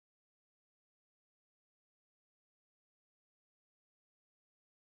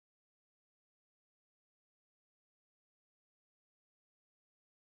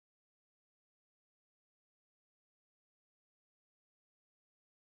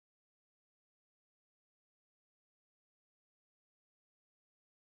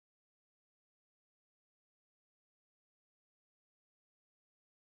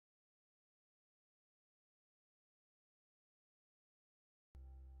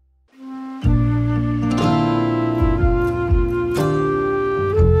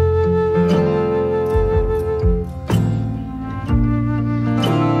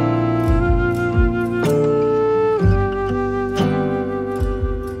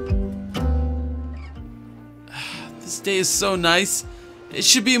day is so nice. It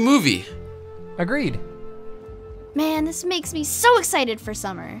should be a movie. Agreed. Man, this makes me so excited for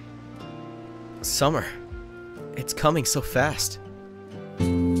summer. Summer. It's coming so fast.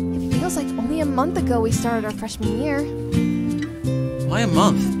 It feels like only a month ago we started our freshman year. Why a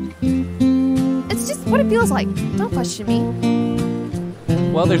month? It's just what it feels like. Don't question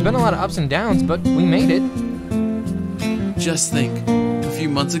me. Well, there's been a lot of ups and downs, but we made it. Just think, a few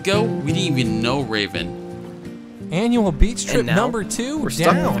months ago, we didn't even know Raven. Annual beach trip And now, number 2 we're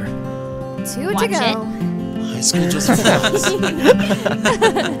stuck with down. her. 2 to Watch go. High school just flies.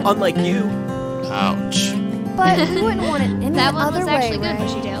 Unlike you. Ouch. But we wouldn't want it any That one other was way, actually good, right?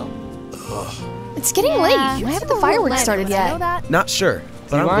 Bushytail. It's getting Yeah, late. it's Why haven't still the a little fireworks late, started you know yet? that? Not sure,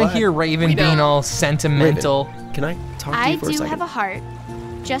 but Do I'm I glad. hear Raven We being know. all sentimental? Raven, can I talk to I you for a do second? have a heart,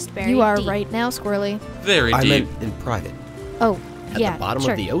 just buried You are deep. right now, Squirrely. Very I deep. meant in private. Oh, At yeah, the bottom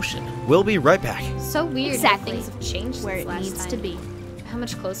sure. of the ocean. We'll be right back. So weird Exactly. how things have changed Where since it last needs time. to be. How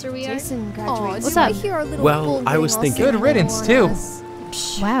much closer we are? Jason Aw, graduated. what's Do I up? hear our little Well, bull I was getting all thinking- Good sentimental riddance, on too. us?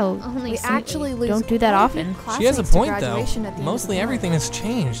 Wow. We Only actually lose don't do that quite a few often. She has a classmates to point, though. graduation at the end of Mostly the everything month. has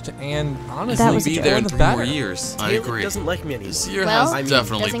changed, and honestly, That was We'll be a there in the 3 better. more years. I Taylor agree. doesn't like me anymore. This year Well, has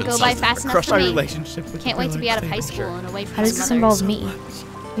definitely doesn't been go by something. fast enough Crush for my me. relationship with Can't the wait to be out of high for school sure. and away from How does some this others. involve me?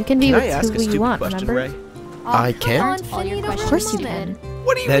 You can be Can with I ask a who you stupid want, question, remember? Ray? Oh, I come can? on, All Finny, your don't questions. ruin Of course the you moment.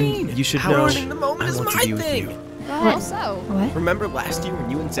 What do you Then mean? you should How know ruining the moment I is want to my be with thing. you. How so? What? Remember last year when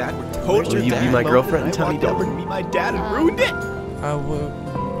you and Zach were totally Will you be my girlfriend and tell me over don't? to meet my dad and ruined it?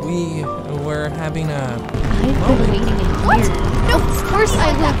 We were having a... I've been waiting in What? here. No, of course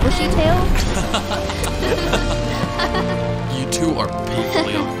I love Bushytail. You two are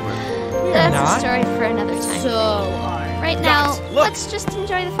painfully awkward. That's not. a story for another time. Right now, Guys, look. let's just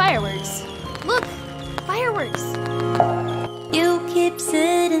enjoy the fireworks. Look, fireworks. You keep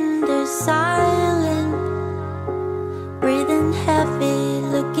sitting there silent, breathing heavy,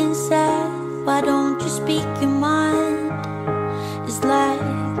 looking sad. Why don't you speak your mind? It's like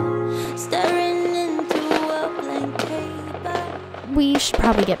staring into a blank paper. We should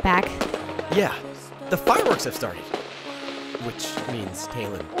probably get back. Yeah, the fireworks have started. Which means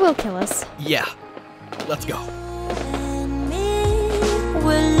Talon. Will kill us. Yeah, let's go. And me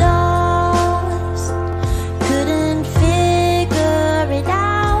were lost, couldn't figure it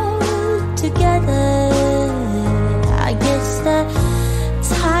out together. I guess the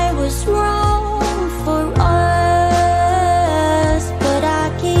time was wrong for us, but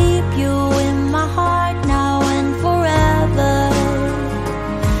I keep you in my heart now and forever.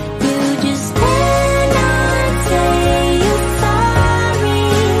 You just cannot say you're sorry,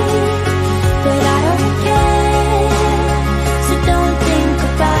 but I don't care, so don't think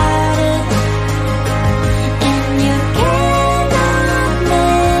about it. And you cannot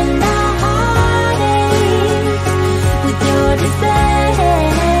mend the heartache with your despair,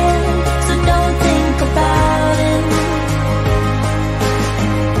 so don't think about it.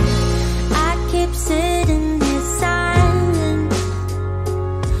 I keep sitting here silent.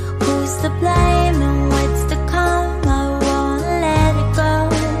 Who's to blame and what's to come? I won't let it go.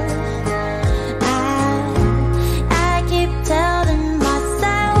 I keep telling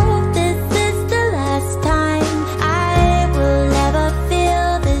myself this is the last time I will ever feel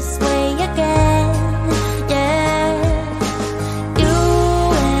this way again. Yeah, you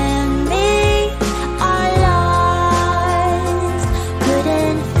and me are lost,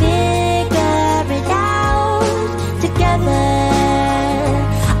 couldn't figure it out together.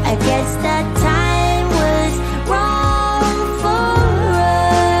 I guess that time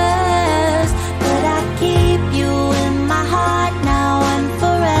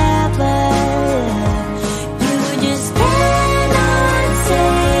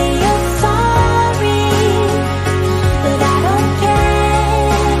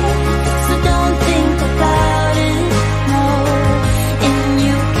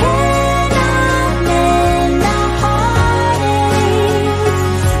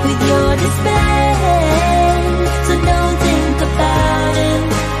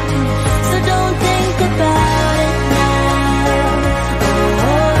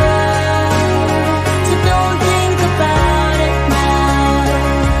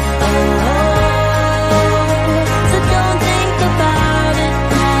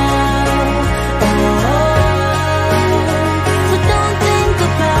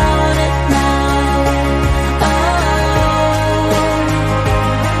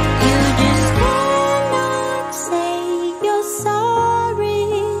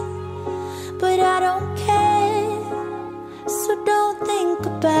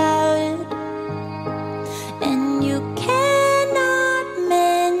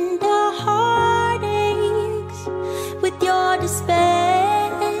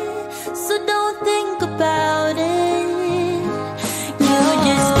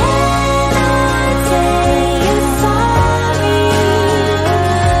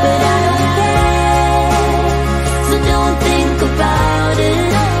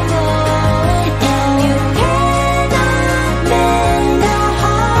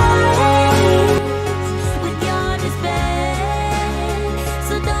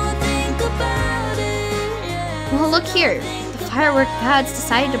look here. The firework gods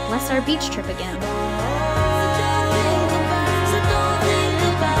decided to bless our beach trip again.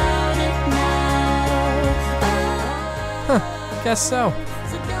 Guess so.